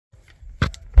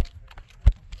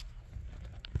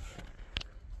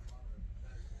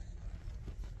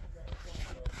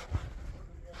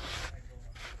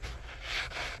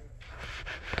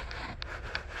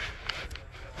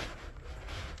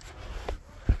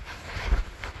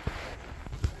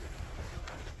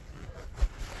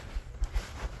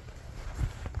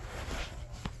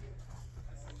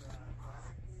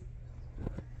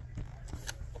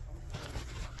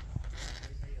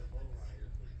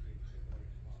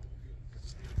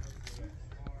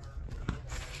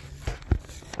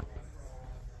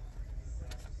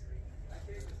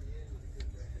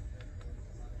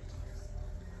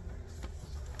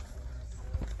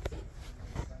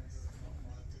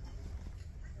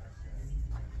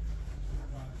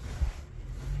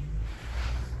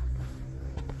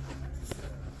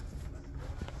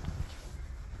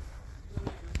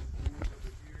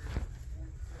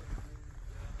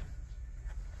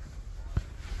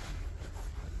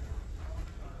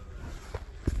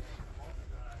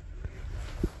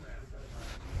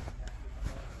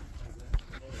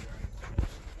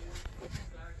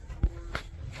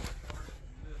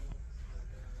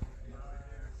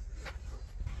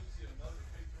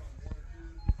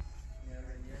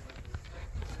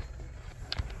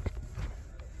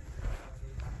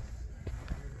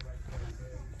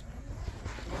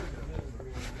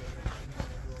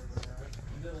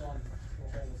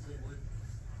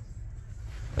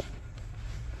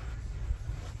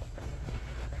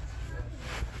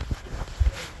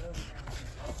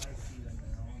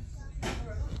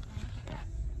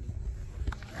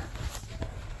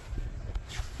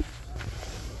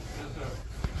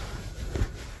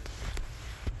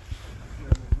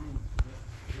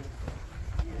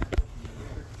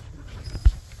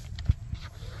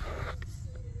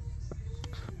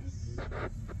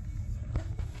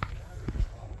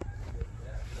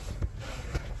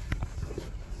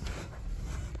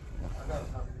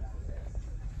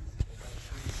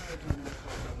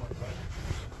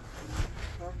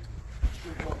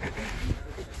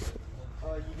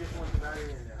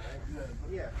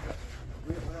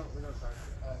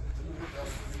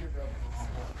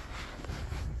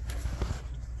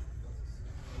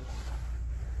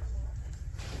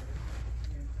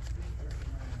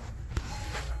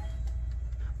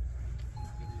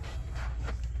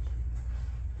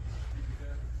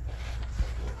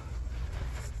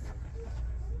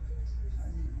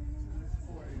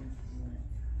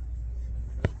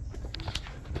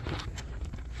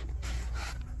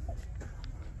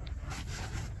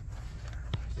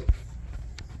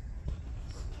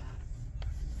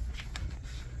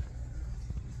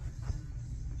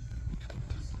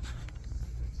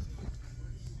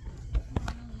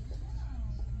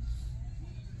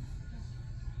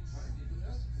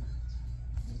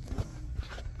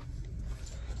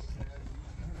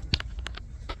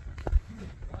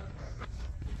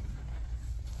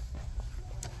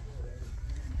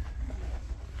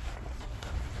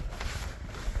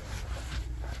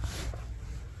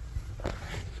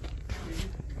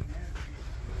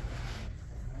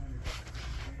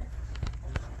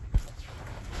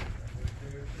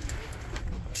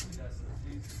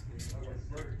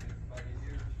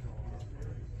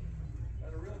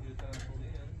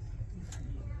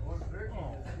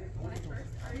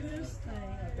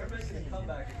They're making a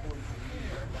comeback according to me.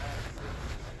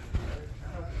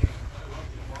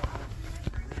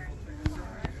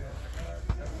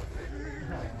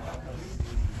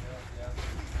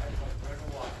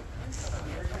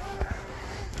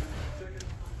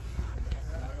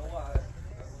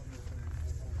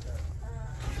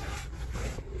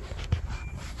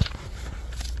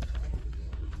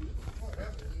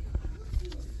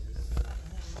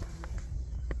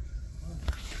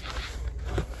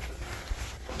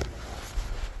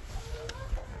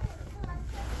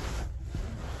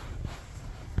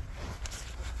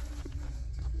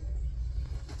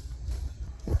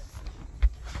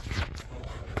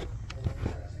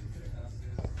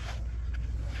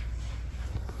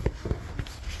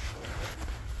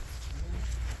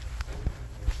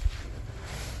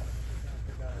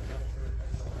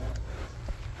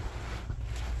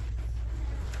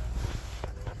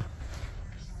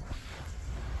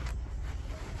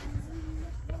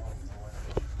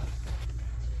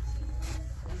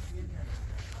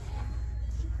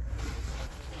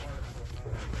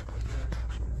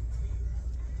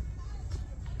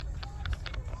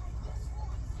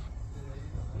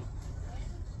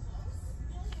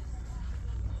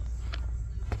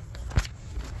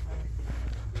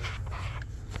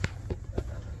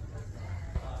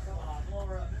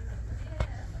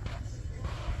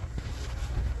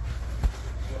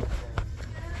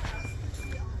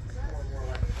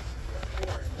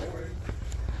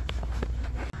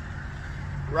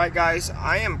 Right, guys,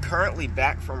 I am currently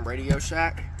back from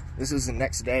Radioshack. This is the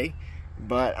next day,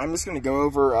 but I'm just going to go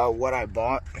over what I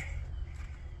bought.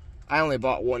 I only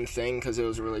bought one thing because it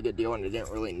was a really good deal and I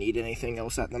didn't really need anything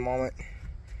else at the moment.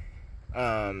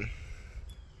 But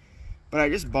I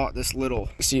just bought this little,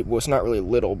 well, it's not really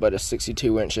little, but a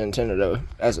 62-inch antenna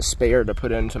as a spare to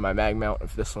put into my mag mount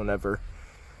if this one ever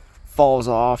falls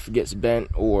off, gets bent,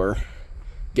 or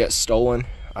gets stolen.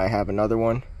 I have another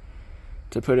one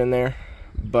to put in there.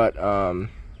 But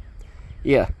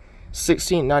yeah,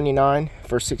 $16.99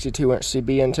 for 62-inch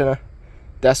CB antenna.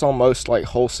 That's almost like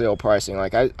wholesale pricing.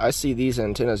 Like I see these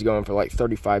antennas going for like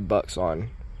 35 bucks on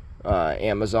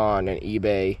Amazon and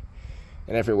eBay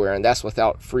and everywhere, and that's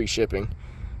without free shipping.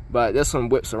 But this one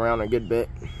whips around a good bit,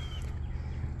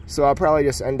 so I'll probably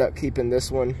just end up keeping this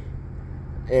one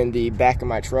in the back of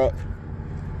my truck.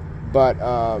 But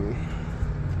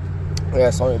yeah,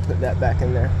 so let me put that back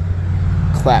in there.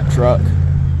 Clap truck.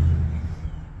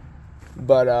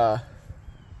 But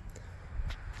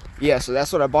yeah, so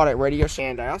that's what I bought at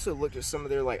Radioshack. And I also looked at some of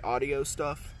their like audio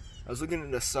stuff. I was looking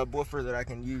at a subwoofer that I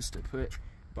can use to put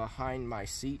behind my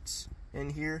seats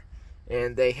in here,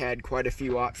 and they had quite a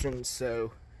few options,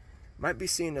 so might be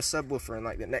seeing a subwoofer in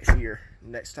like the next year.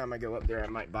 Next time I go up there, I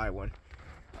might buy one.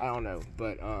 I don't know,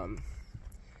 but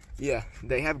yeah,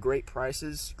 they have great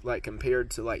prices like compared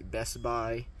to like Best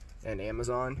Buy and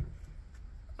Amazon.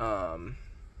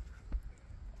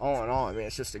 All in all, I mean,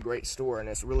 it's just a great store, and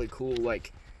it's really cool,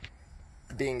 like,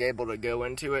 being able to go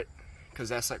into it, because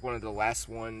that's, like, one of the last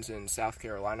ones in South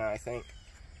Carolina, I think.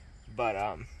 But,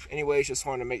 anyways, just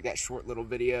wanted to make that short little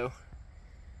video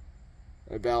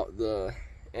about the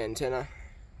antenna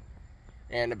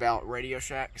and about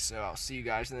Radioshack, so I'll see you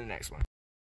guys in the next one.